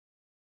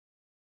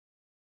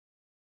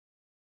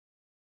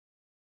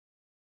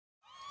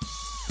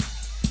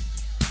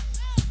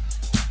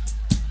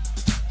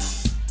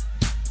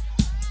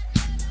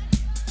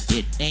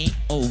it ain't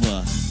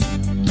over.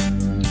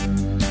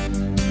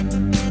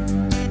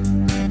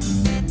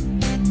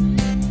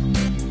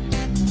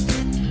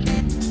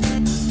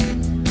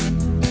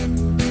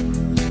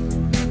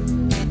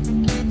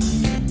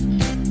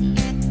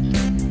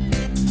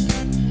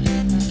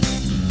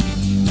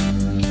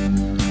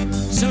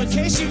 So in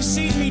case you've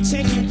seen me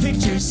taking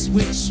pictures,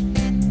 which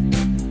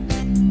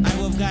I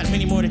will have got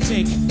many more to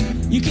take,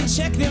 you can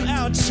check them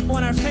out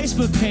on our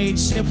Facebook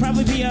page. They'll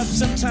probably be up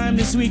sometime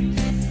this week.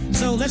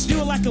 So let's do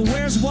it like a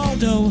Where's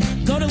Waldo.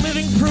 Go to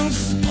Living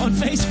Proof on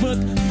Facebook,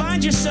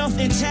 find yourself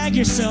and tag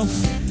yourself.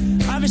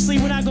 Obviously,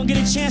 we're not gonna get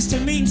a chance to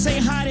meet and say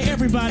hi to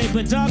everybody,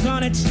 but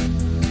doggone it,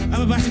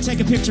 I'm about to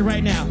take a picture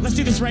right now. Let's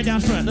do this right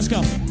down front. Let's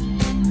go.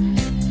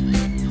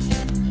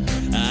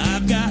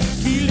 I've got a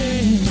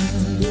feeling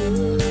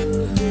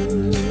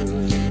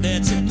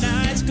that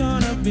tonight's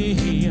gonna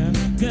be a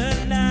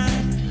good night.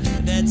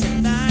 That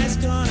tonight's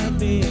gonna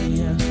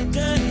be a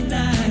good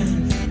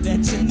night.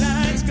 That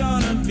tonight's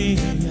gonna be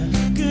a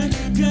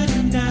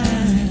good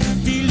night.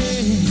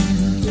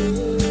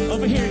 Feeling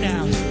over here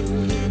now.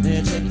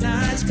 That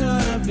tonight's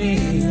gonna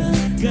be a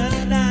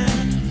good night.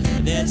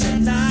 That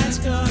tonight's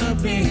gonna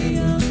be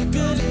a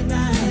good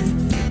night.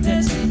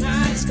 That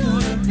tonight's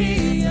gonna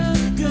be a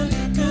good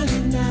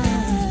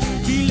night.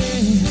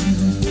 Feeling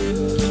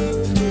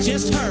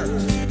just her.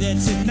 That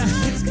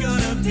tonight's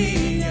gonna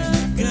be a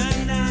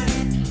good night.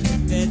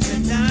 That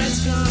tonight's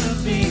gonna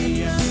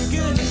be a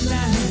good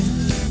night.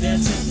 That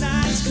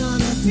tonight's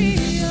gonna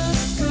be a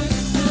good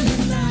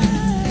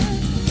night.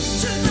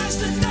 Tonight's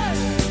the night.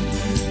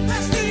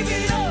 Let's leave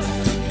it up.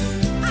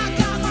 I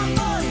got my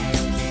money.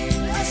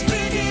 Let's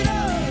spend it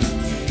up.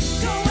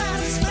 Go out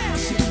and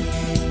smash it.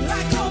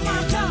 Like, oh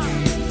my God.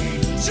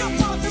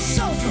 Jump off the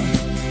sofa.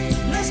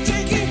 Let's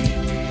take it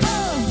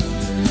up.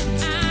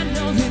 I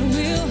know that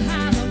we'll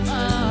have a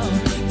ball.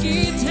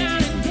 Get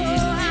down and go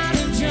out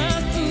and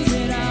just lose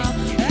it all.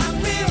 I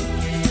feel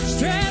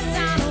stressed.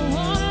 I don't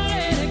wanna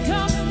let it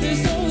go.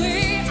 There's no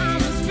way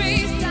I'm a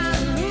space out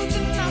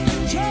losing my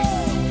control.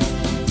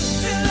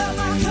 Fill up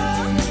my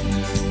cup,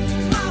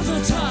 miles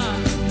on top.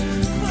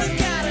 We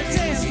gotta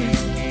dance it.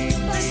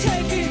 Let's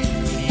take it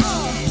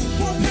off.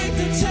 We'll pick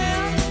the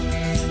town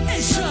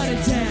and shut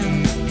it down.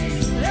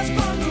 Let's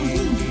burn the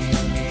roof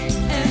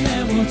and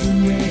then we'll do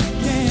it.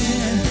 Yeah,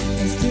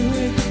 let's do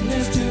it.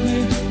 Let's do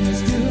it.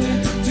 Let's do it.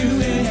 Do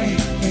it.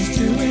 Let's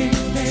do it.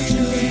 Let's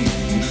do it.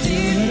 And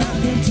live it up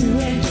and do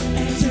it.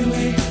 And do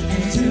it.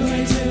 And do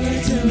it. Do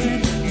it. Do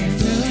it. And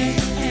do it.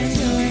 And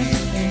do it.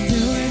 And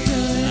do it. Do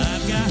it.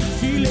 I've got a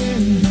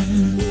feeling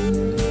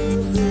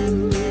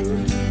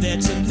that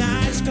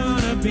tonight's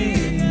gonna be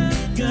a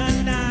good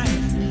night.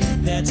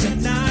 That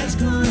tonight's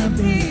gonna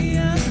be a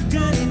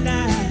good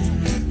night.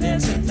 That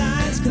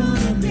tonight's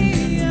gonna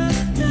be a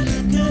good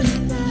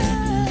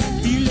night.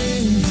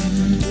 Feeling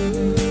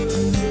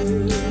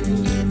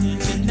that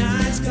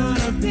tonight's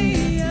gonna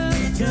be a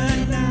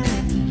good night.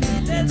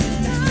 That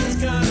tonight's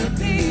gonna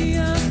be a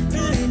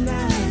good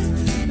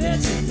night. That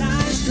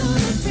tonight's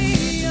gonna be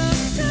a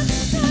good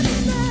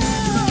night.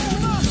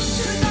 Come on,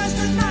 tonight's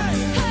the night.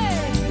 Hey,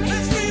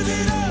 let's leave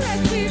it up.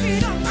 Let's leave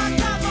it up. I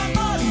got my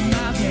money.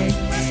 Okay,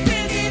 let's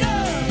spend it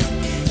up.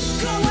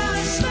 Go out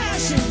and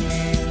smash it.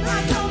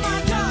 Like, oh my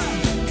God.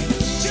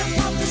 Jump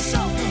off the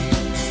sofa.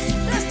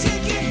 Let's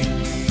take it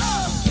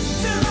up.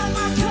 Fill up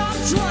my cup,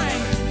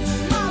 drink.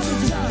 Miles of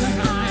time.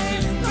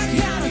 Like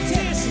how to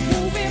dance.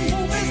 Moving,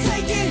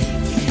 take it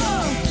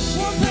up.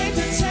 We'll paint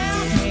the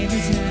town.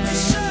 And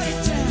shut it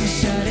down.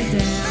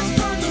 Let's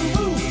burn the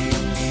roof.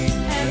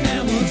 And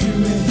then we'll do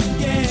it.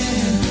 Yeah.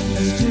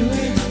 Let's do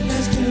it.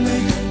 Let's do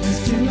it. Let's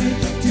do it.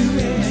 Do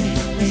it.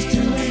 Let's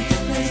do it.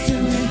 Let's do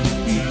it.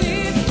 And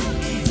live.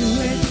 Do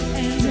it.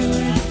 And do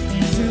it.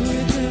 And do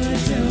it. Do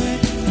it. Do it.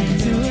 And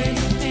do it.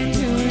 And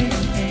do it.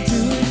 And do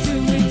it. Do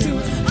it. Do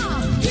it.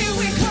 Here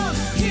we come.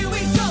 Here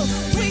we go.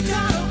 We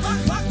gotta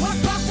rock.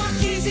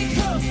 Easy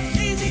come.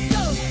 Easy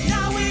go.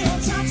 Now we on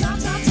top.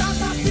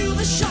 Feel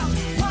the shock.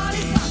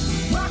 Party rock.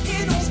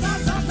 Rockin' on stop.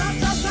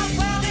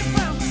 Round and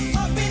round.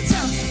 Up and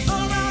down.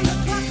 Around the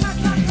clock.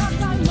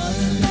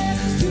 Monday,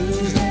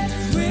 Tuesday,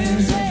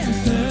 Wednesday,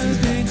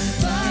 Thursday,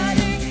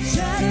 Friday,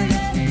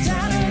 Saturday,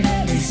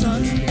 and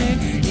Sunday.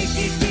 Kick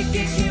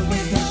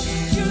with us.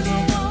 You know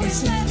what we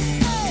say.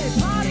 Hey,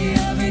 party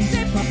every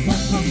day.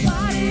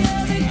 Party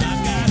every day. I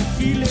got a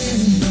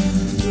feeling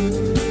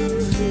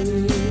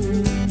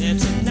that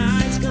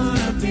tonight's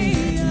gonna be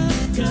a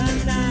good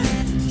night.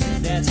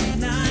 That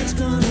tonight's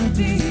gonna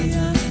be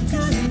a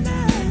good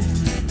night.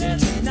 That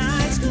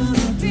tonight's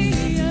gonna be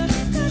a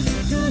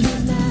good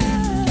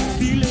night.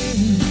 Feeling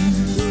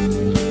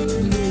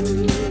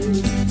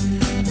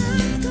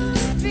that's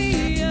gonna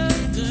be a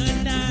good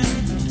night.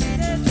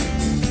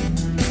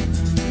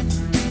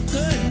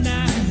 Good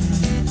night.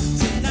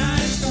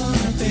 Tonight's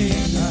gonna be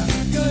a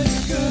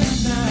good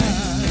night.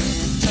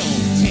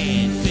 Tone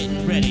 10,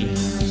 fitting ready.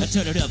 I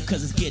turn it up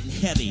cause it's getting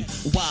heavy.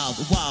 Wild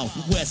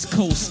West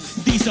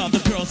Coast. These are the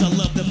girls I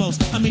love the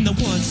most. I mean the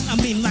ones,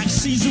 like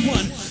she's the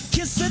one.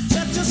 Kiss her,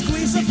 touch her,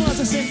 squeeze her, buzz.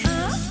 I said,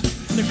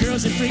 The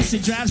girls and freaks, she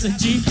drives a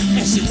Jeep,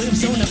 and she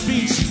lives on the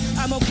beach.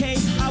 I'm okay,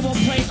 I won't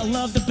play, I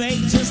love the bay,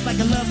 just like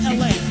I love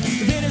LA.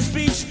 Venice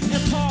Beach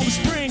and Palm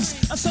Springs.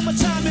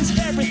 Summertime is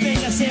everything.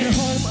 I said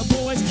home,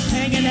 boys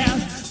hanging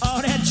out,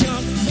 all that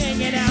junk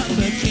hanging out.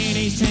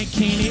 Bikinis,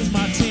 tankinis,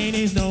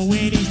 martinis, no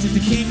weenies, to the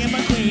king and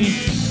my queen.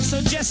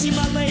 So Jessie,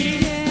 my lady,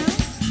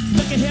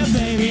 look at here,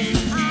 baby.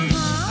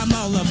 I'm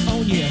all up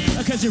on you,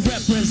 cause you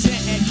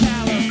represent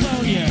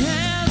California.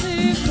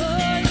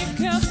 California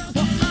girls,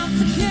 well,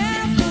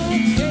 unforgettable,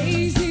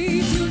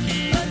 crazy too.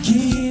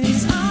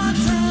 Bikinis on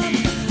top,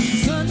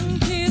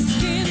 sun-kissed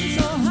skin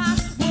so hot,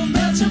 we'll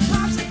melt your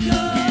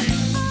popsicle.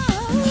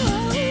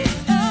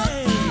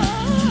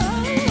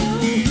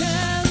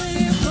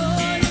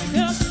 California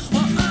girls,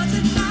 well,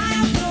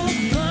 undeniable,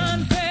 fun,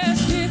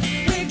 fast, hit,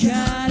 we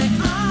got it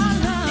all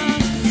on.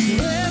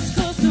 West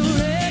Coast to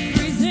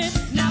represent,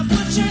 now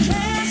put your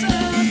hands up.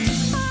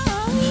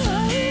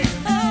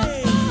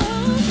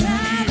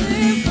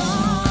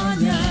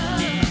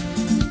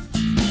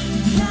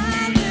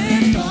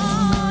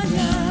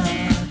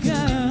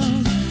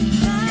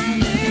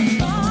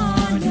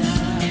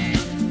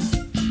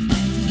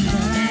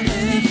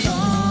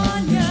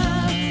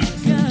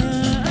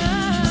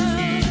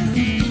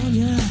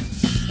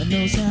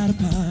 Knows how to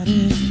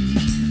party.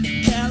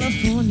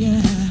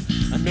 California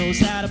knows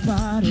how to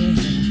party.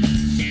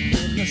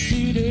 In the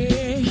city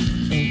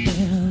of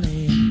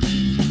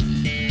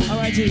LA. All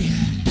right, G.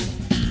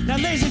 Now,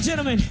 ladies and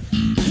gentlemen,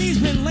 he's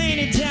been laying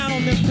it down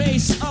on the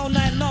bass all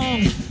night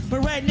long.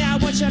 But right now, I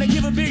want y'all to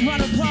give a big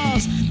round of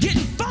applause.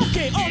 Getting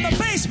funky on the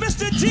bass,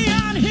 Mr.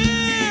 Dion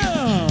Hill.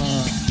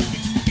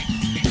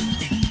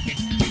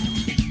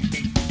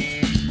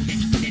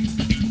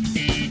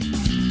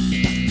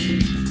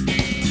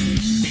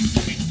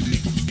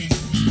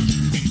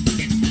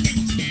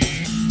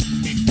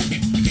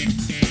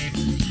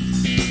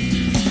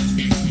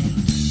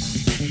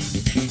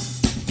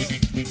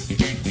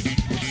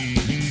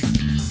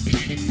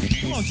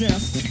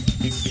 Jeff.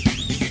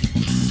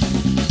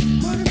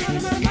 Money, money,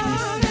 money, money.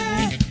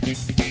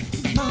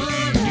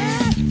 Money,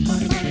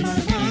 money, money, money,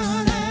 money.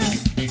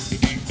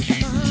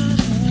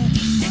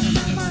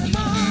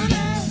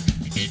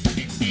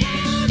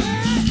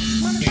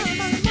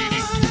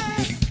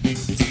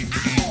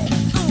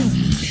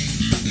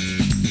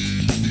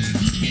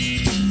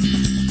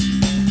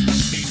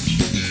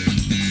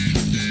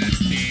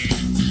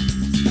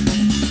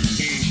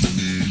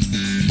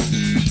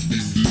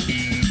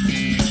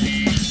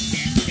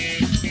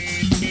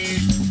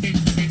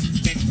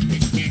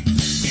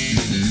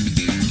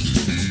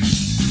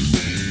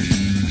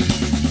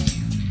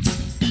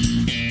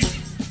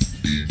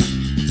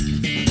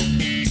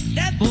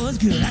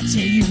 Good, I tell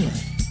you what.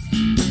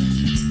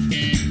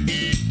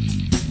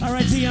 All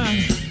right, Dion,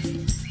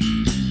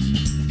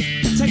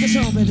 take us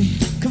home, baby.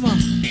 Come on.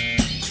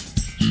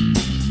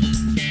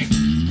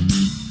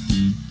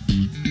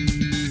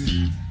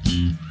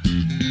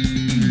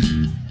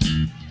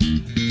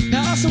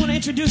 Now, I also want to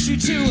introduce you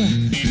to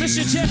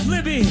Mr. Jeff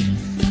Libby.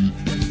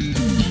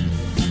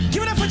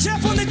 Give it up for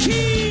Jeff on the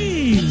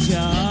keys.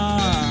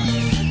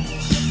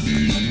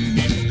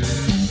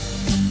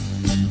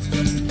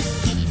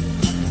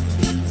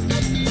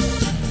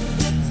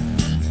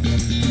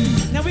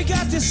 We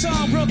got this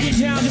song broken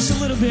down just a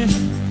little bit,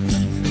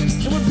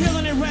 and we're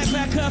peeling it right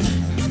back up.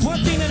 One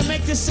thing that'll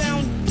make the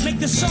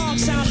song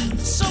sound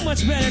so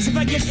much better is if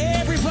I get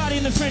everybody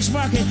in the French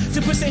Market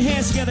to put their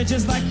hands together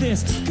just like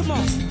this. Come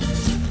on.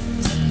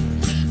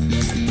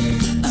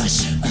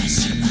 Usher,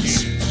 usher,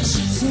 usher,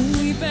 usher. So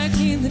we back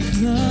in the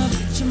club,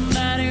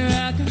 somebody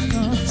rock and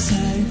roll,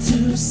 side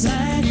to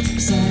side,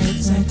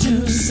 side, side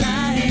to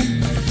side.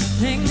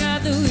 Thank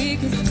God the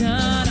week is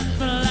done. I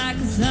feel like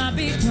a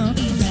zombie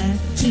coming back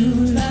to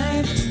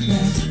life,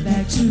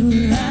 back to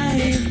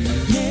life.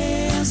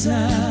 Hands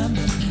up.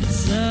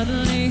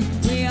 Suddenly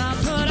we all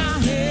put our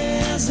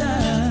hands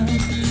up.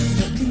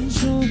 The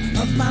control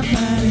of my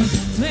body.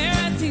 Swear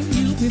I've seen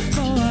you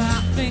before.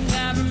 I think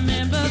I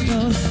remember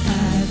those eyes.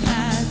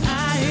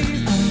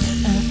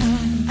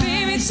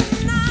 Baby,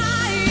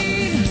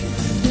 tonight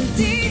the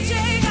DJ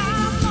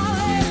got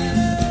more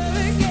love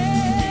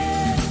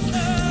again.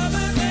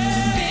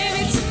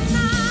 Baby,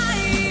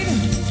 tonight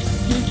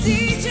the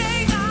DJ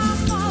got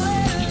more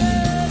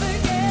love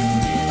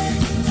again.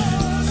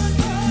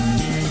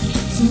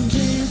 So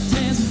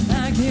dance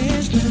like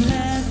it's the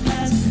last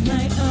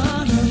night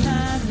on the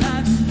line.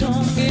 Life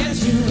don't get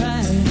you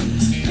right.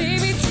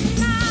 Baby,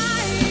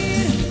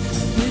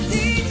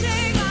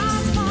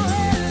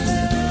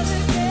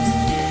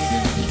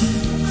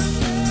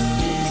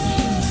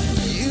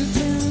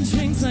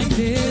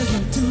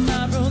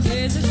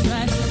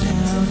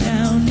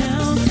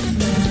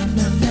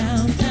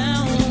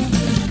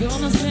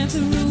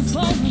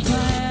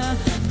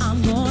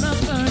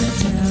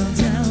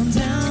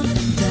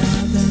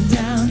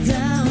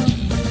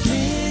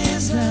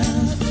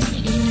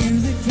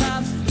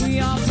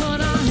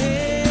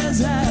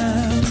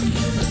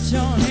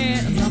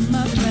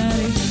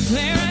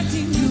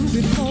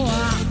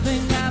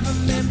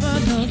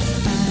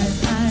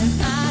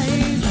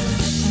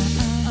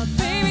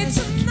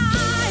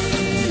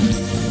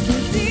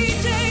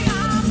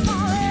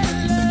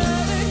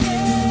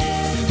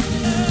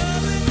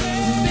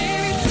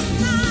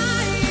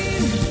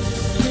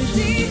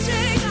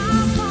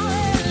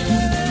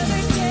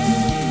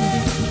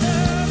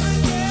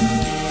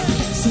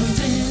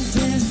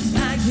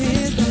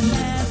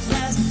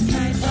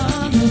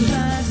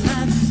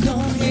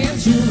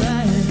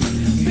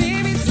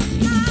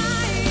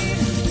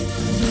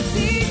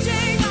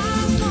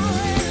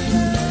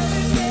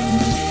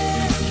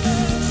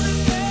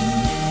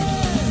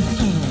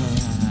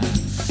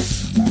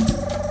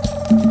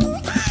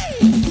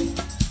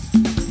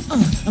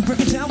 I'll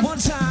break it down one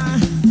time.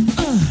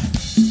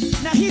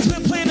 Now he's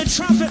been playing the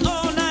trumpet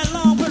all night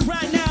long, but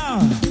right now,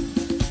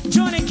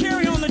 joining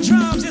Gary on the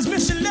drums is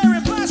Mr. Larry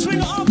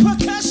Boswinger on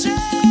percussion.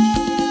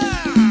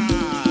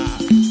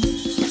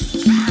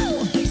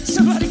 Ow!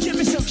 Somebody give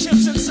me some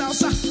chips and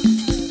salsa.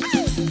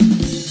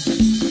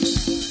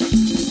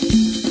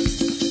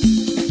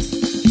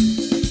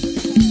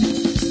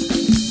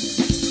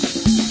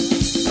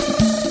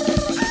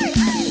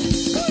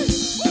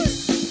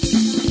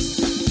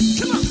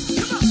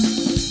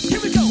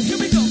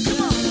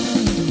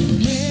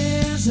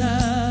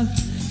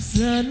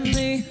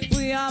 Suddenly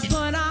we all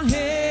put our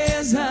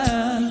hands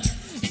up.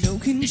 No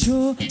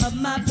control of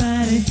my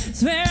body.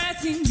 Swear I've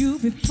seen you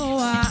before.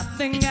 I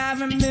think I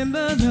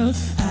remember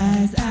those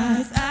eyes,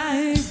 eyes,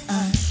 eyes.